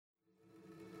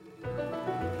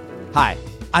Hi,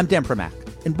 I'm Dan Primack,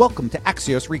 and welcome to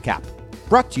Axios Recap,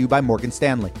 brought to you by Morgan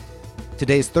Stanley.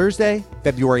 Today's Thursday,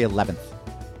 February 11th.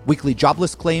 Weekly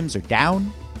jobless claims are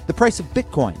down, the price of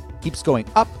Bitcoin keeps going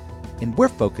up, and we're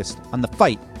focused on the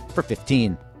fight for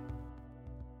 15.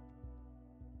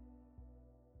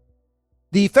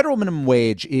 The federal minimum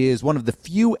wage is one of the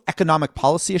few economic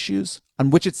policy issues on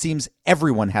which it seems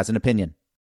everyone has an opinion.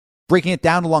 Breaking it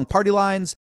down along party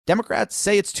lines, Democrats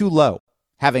say it's too low,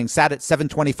 having sat at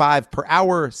 $7.25 per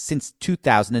hour since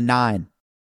 2009.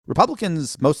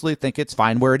 Republicans mostly think it's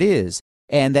fine where it is,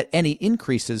 and that any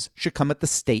increases should come at the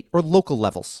state or local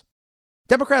levels.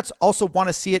 Democrats also want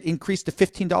to see it increase to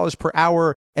 $15 per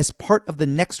hour as part of the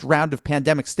next round of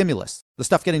pandemic stimulus, the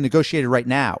stuff getting negotiated right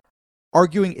now,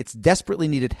 arguing it's desperately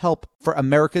needed help for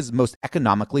America's most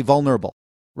economically vulnerable.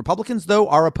 Republicans, though,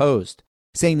 are opposed,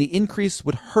 saying the increase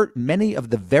would hurt many of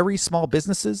the very small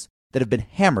businesses that have been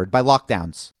hammered by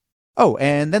lockdowns. Oh,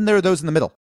 and then there are those in the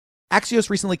middle. Axios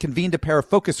recently convened a pair of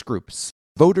focus groups,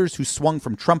 voters who swung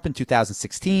from Trump in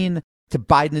 2016 to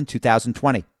Biden in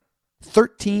 2020.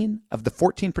 13 of the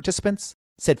 14 participants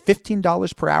said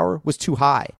 $15 per hour was too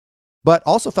high, but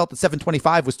also felt that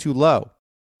 $7.25 was too low.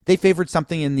 They favored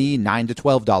something in the $9 to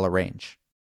 $12 range.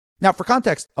 Now, for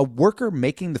context, a worker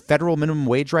making the federal minimum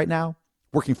wage right now,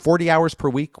 working 40 hours per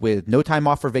week with no time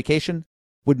off for vacation,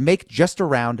 would make just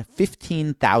around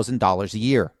 $15,000 a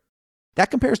year.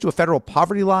 That compares to a federal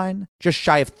poverty line just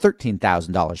shy of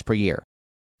 $13,000 per year.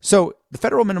 So the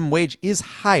federal minimum wage is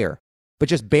higher, but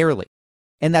just barely.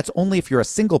 And that's only if you're a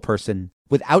single person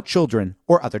without children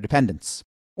or other dependents.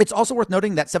 It's also worth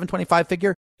noting that $7.25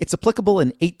 figure, it's applicable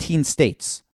in 18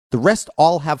 states. The rest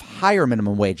all have higher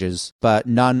minimum wages, but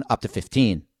none up to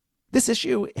 15. This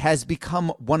issue has become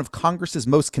one of Congress's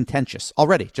most contentious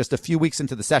already, just a few weeks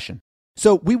into the session.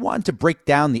 So we wanted to break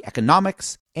down the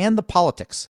economics and the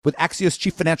politics with Axios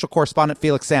chief financial correspondent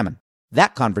Felix Salmon.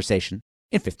 That conversation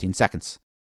in 15 seconds.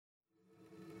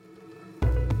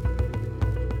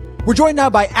 We're joined now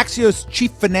by Axios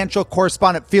chief financial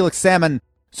correspondent Felix Salmon.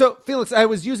 So, Felix, I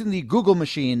was using the Google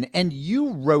machine, and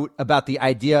you wrote about the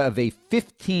idea of a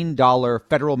 $15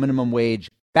 federal minimum wage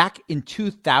back in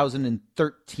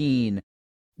 2013.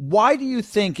 Why do you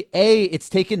think, A, it's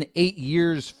taken 8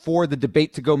 years for the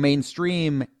debate to go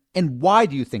mainstream, and why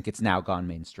do you think it's now gone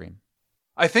mainstream?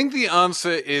 I think the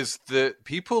answer is that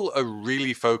people are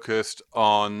really focused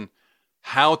on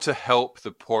how to help the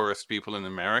poorest people in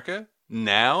America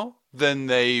now than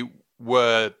they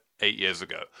were 8 years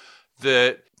ago.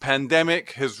 The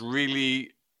pandemic has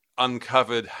really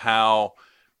uncovered how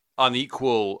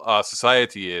unequal our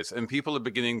society is. And people are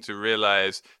beginning to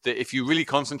realize that if you really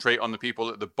concentrate on the people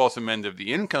at the bottom end of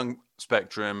the income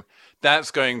spectrum, that's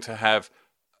going to have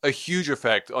a huge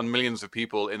effect on millions of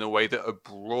people in a way that a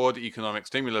broad economic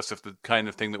stimulus of the kind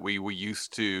of thing that we were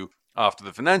used to after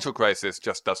the financial crisis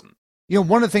just doesn't. You know,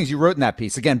 one of the things you wrote in that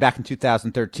piece, again, back in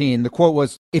 2013, the quote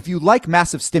was, if you like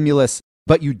massive stimulus,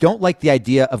 but you don't like the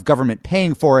idea of government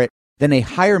paying for it, then a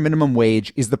higher minimum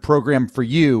wage is the program for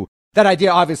you. That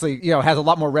idea obviously, has a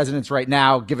lot more resonance right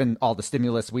now, given all the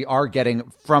stimulus we are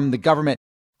getting from the government.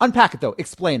 Unpack it, though.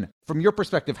 Explain, from your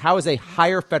perspective, how is a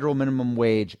higher federal minimum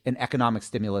wage an economic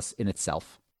stimulus in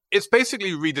itself? It's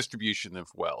basically redistribution of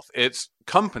wealth. It's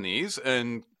companies,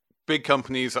 and big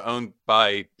companies are owned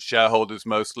by shareholders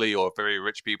mostly, or very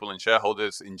rich people, and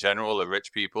shareholders in general are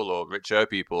rich people or richer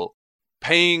people,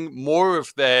 paying more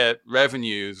of their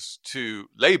revenues to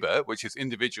labor, which is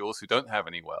individuals who don't have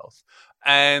any wealth.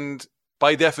 And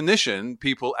by definition,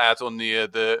 people at or near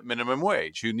the minimum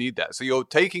wage who need that. So you're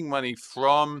taking money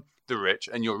from the rich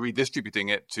and you're redistributing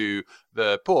it to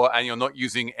the poor, and you're not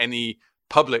using any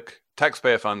public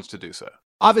taxpayer funds to do so.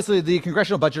 Obviously, the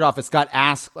Congressional Budget Office got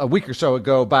asked a week or so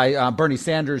ago by Bernie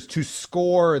Sanders to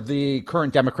score the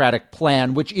current Democratic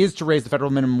plan, which is to raise the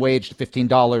federal minimum wage to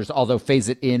 $15, although phase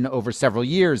it in over several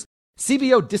years.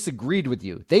 CBO disagreed with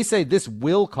you. They say this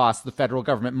will cost the federal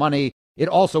government money. It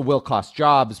also will cost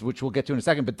jobs, which we'll get to in a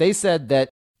second. But they said that,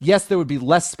 yes, there would be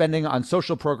less spending on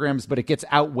social programs, but it gets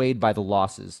outweighed by the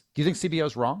losses. Do you think CBO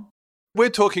is wrong? We're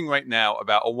talking right now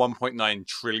about a $1.9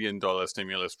 trillion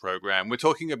stimulus program. We're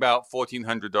talking about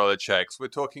 $1,400 checks. We're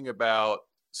talking about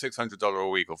 $600 a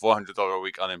week or $400 a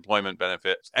week unemployment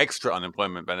benefits, extra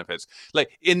unemployment benefits.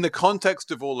 Like, in the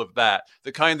context of all of that,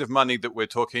 the kind of money that we're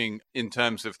talking in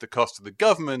terms of the cost of the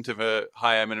government of a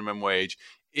higher minimum wage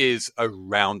is a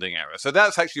rounding error. So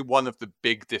that's actually one of the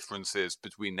big differences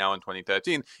between now and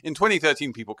 2013. In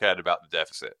 2013, people cared about the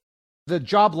deficit. The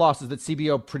job losses that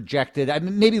CBO projected, I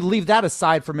mean, maybe leave that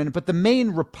aside for a minute, but the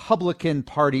main Republican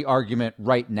Party argument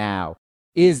right now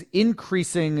is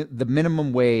increasing the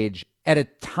minimum wage at a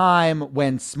time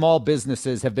when small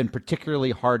businesses have been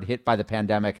particularly hard hit by the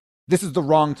pandemic. This is the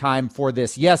wrong time for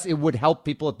this. Yes, it would help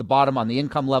people at the bottom on the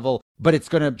income level, but it's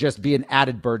going to just be an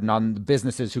added burden on the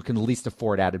businesses who can least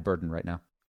afford added burden right now.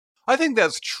 I think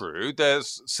that's true.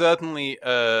 There's certainly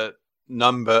a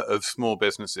number of small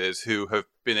businesses who have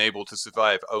been able to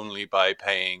survive only by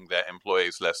paying their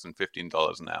employees less than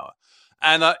 $15 an hour.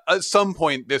 And at some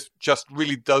point, this just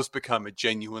really does become a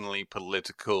genuinely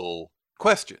political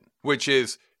question, which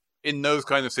is, in those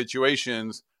kind of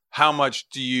situations, how much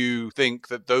do you think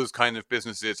that those kind of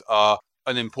businesses are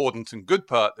an important and good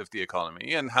part of the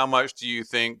economy? And how much do you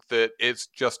think that it's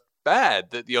just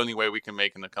bad that the only way we can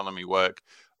make an economy work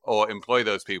or employ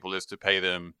those people is to pay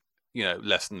them,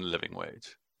 less than the living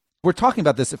wage? We're talking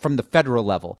about this from the federal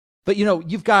level, but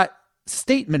you've got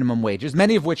state minimum wages,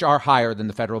 many of which are higher than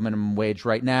the federal minimum wage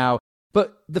right now.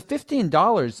 But the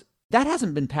 $15, that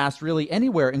hasn't been passed really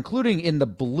anywhere, including in the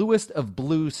bluest of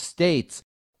blue states.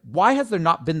 Why has there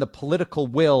not been the political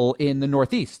will in the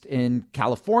Northeast, in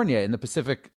California, in the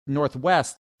Pacific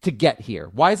Northwest to get here?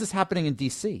 Why is this happening in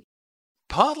D.C.?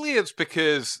 Partly it's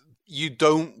because you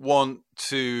don't want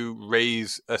to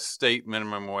raise a state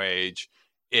minimum wage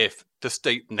if the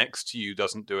state next to you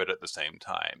doesn't do it at the same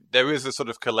time. There is a sort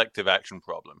of collective action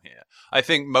problem here. I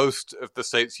think most of the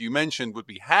states you mentioned would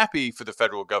be happy for the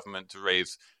federal government to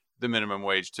raise the minimum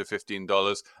wage to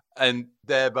 $15 and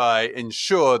thereby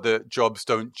ensure that jobs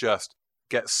don't just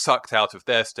get sucked out of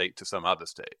their state to some other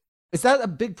state. Is that a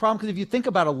big problem? Because if you think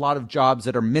about a lot of jobs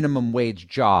that are minimum wage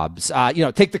jobs,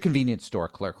 take the convenience store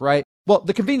clerk, right? Well,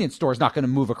 the convenience store is not going to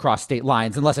move across state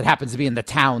lines unless it happens to be in the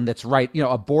town that's right,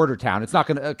 a border town.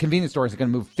 A convenience store isn't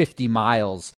going to move 50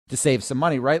 miles to save some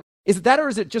money, right? Is it that, or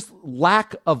is it just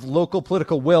lack of local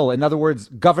political will? In other words,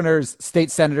 governors,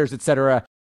 state senators, et cetera.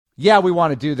 Yeah, we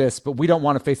want to do this, but we don't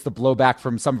want to face the blowback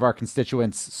from some of our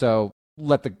constituents. So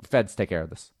let the feds take care of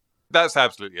this. That's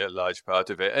absolutely a large part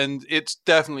of it. And it's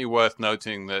definitely worth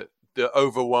noting that the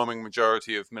overwhelming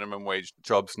majority of minimum wage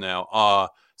jobs now are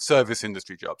service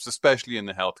industry jobs, especially in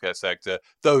the healthcare sector.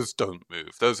 Those don't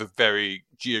move. Those are very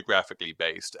geographically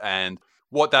based. And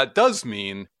what that does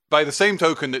mean, by the same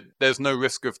token that there's no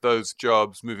risk of those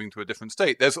jobs moving to a different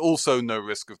state, there's also no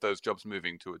risk of those jobs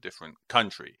moving to a different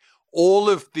country. All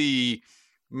of the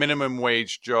minimum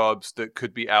wage jobs that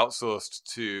could be outsourced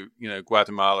to,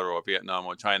 Guatemala or Vietnam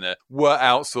or China were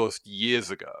outsourced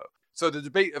years ago. So the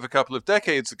debate of a couple of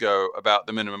decades ago about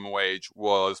the minimum wage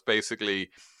was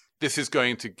basically, this is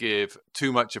going to give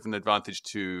too much of an advantage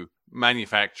to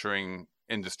manufacturing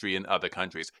industry in other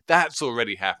countries. That's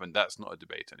already happened. That's not a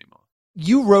debate anymore.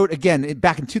 You wrote, again,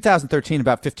 back in 2013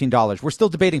 about $15. We're still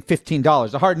debating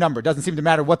 $15, a hard number. It doesn't seem to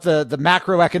matter what the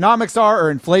macroeconomics are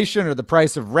or inflation or the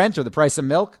price of rent or the price of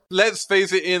milk. Let's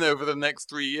phase it in over the next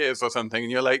 3 years or something. And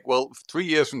you're like, well, 3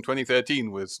 years from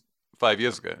 2013 was 5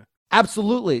 years ago.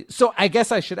 Absolutely. So I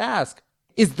guess I should ask,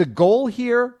 is the goal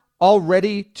here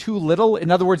already too little?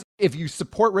 In other words, if you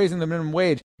support raising the minimum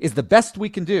wage, is the best we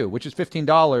can do, which is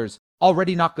 $15,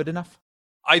 already not good enough?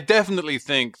 I definitely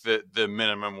think that the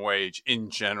minimum wage in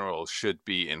general should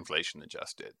be inflation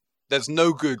adjusted. There's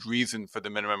no good reason for the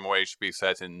minimum wage to be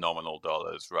set in nominal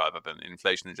dollars rather than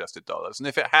inflation adjusted dollars. And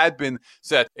if it had been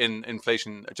set in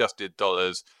inflation adjusted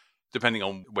dollars, depending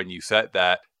on when you set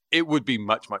that, it would be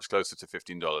much, much closer to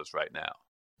 $15 right now.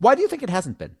 Why do you think it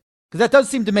hasn't been? Because that does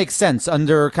seem to make sense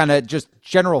under kind of just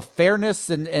general fairness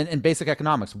and basic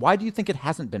economics. Why do you think it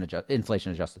hasn't been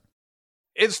inflation adjusted?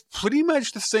 It's pretty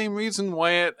much the same reason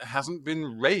why it hasn't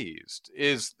been raised,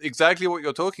 is exactly what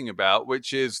you're talking about,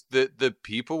 which is that the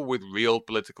people with real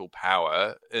political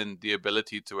power and the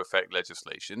ability to affect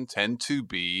legislation tend to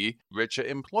be richer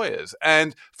employers.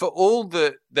 And for all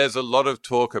that there's a lot of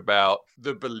talk about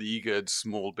the beleaguered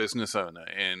small business owner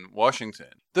in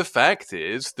Washington, the fact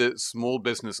is that small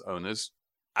business owners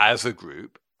as a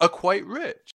group are quite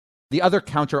rich. The other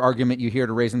counter argument you hear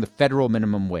to raising the federal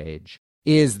minimum wage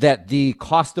is that the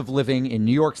cost of living in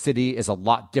New York City is a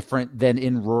lot different than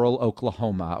in rural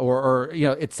Oklahoma or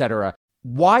et cetera.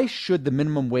 Why should the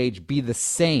minimum wage be the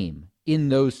same in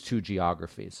those two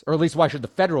geographies? Or at least why should the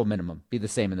federal minimum be the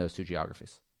same in those two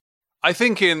geographies? I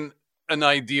think in an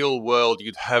ideal world,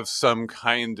 you'd have some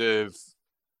kind of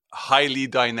highly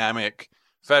dynamic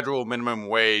federal minimum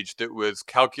wage that was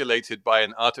calculated by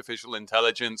an artificial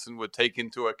intelligence and would take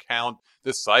into account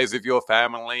the size of your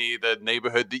family, the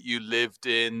neighborhood that you lived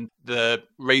in, the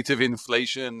rate of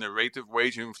inflation, the rate of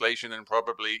wage inflation, and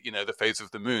probably, the phase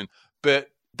of the moon. But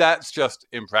that's just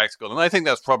impractical. And I think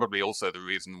that's probably also the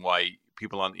reason why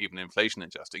people aren't even inflation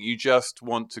adjusting. You just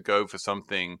want to go for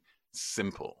something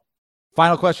simple.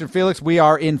 Final question, Felix. We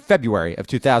are in February of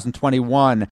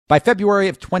 2021. By February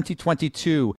of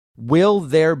 2022, will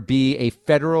there be a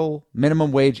federal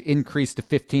minimum wage increase to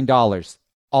 $15,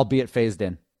 albeit phased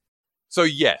in? So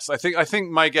yes, I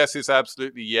think my guess is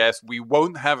absolutely yes. We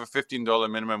won't have a $15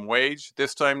 minimum wage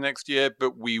this time next year,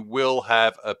 but we will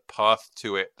have a path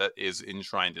to it that is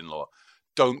enshrined in law.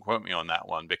 Don't quote me on that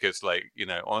one because,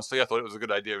 honestly, I thought it was a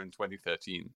good idea in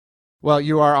 2013. Well,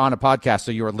 you are on a podcast,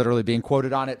 so you are literally being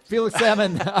quoted on it. Felix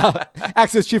Salmon,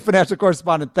 Axios Chief Financial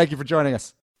Correspondent, thank you for joining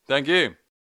us. Thank you.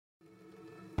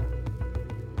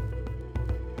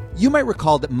 You might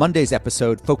recall that Monday's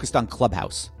episode focused on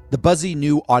Clubhouse, the buzzy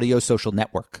new audio social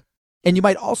network. And you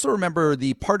might also remember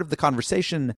the part of the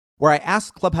conversation where I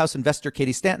asked Clubhouse investor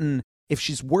Katie Stanton if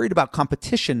she's worried about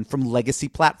competition from legacy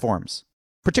platforms,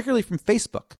 particularly from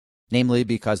Facebook, namely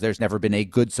because there's never been a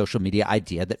good social media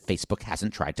idea that Facebook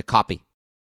hasn't tried to copy.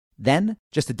 Then,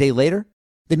 just a day later,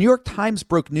 the New York Times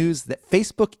broke news that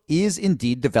Facebook is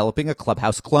indeed developing a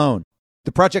Clubhouse clone.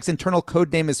 The project's internal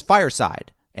code name is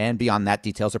Fireside, and beyond that,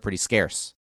 details are pretty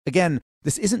scarce. Again,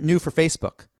 this isn't new for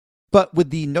Facebook, but with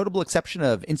the notable exception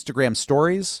of Instagram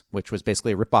Stories, which was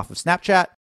basically a ripoff of Snapchat,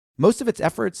 most of its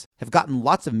efforts have gotten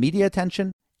lots of media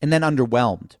attention and then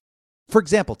underwhelmed. For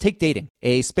example, take dating,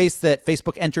 a space that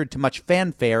Facebook entered to much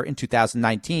fanfare in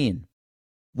 2019.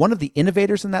 One of the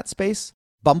innovators in that space,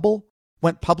 Bumble,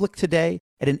 went public today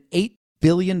at an $8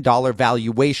 billion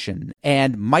valuation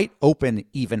and might open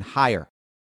even higher.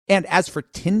 And as for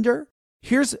Tinder,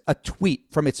 here's a tweet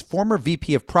from its former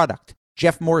VP of product,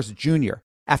 Jeff Morris Jr.,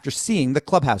 after seeing the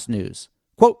Clubhouse news.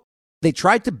 Quote, "They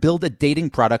tried to build a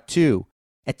dating product too.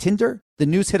 At Tinder, the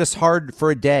news hit us hard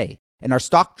for a day, and our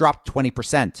stock dropped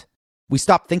 20%. We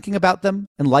stopped thinking about them,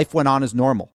 and life went on as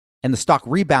normal, and the stock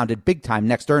rebounded big time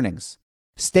next earnings.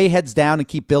 Stay heads down and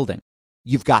keep building.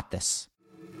 You've got this."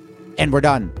 And we're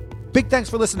done. Big thanks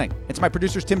for listening. It's my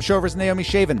producers Tim Shovers and Naomi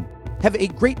Shavin. Have a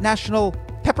great National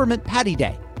Peppermint Patty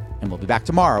Day, and we'll be back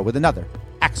tomorrow with another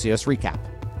Axios Recap.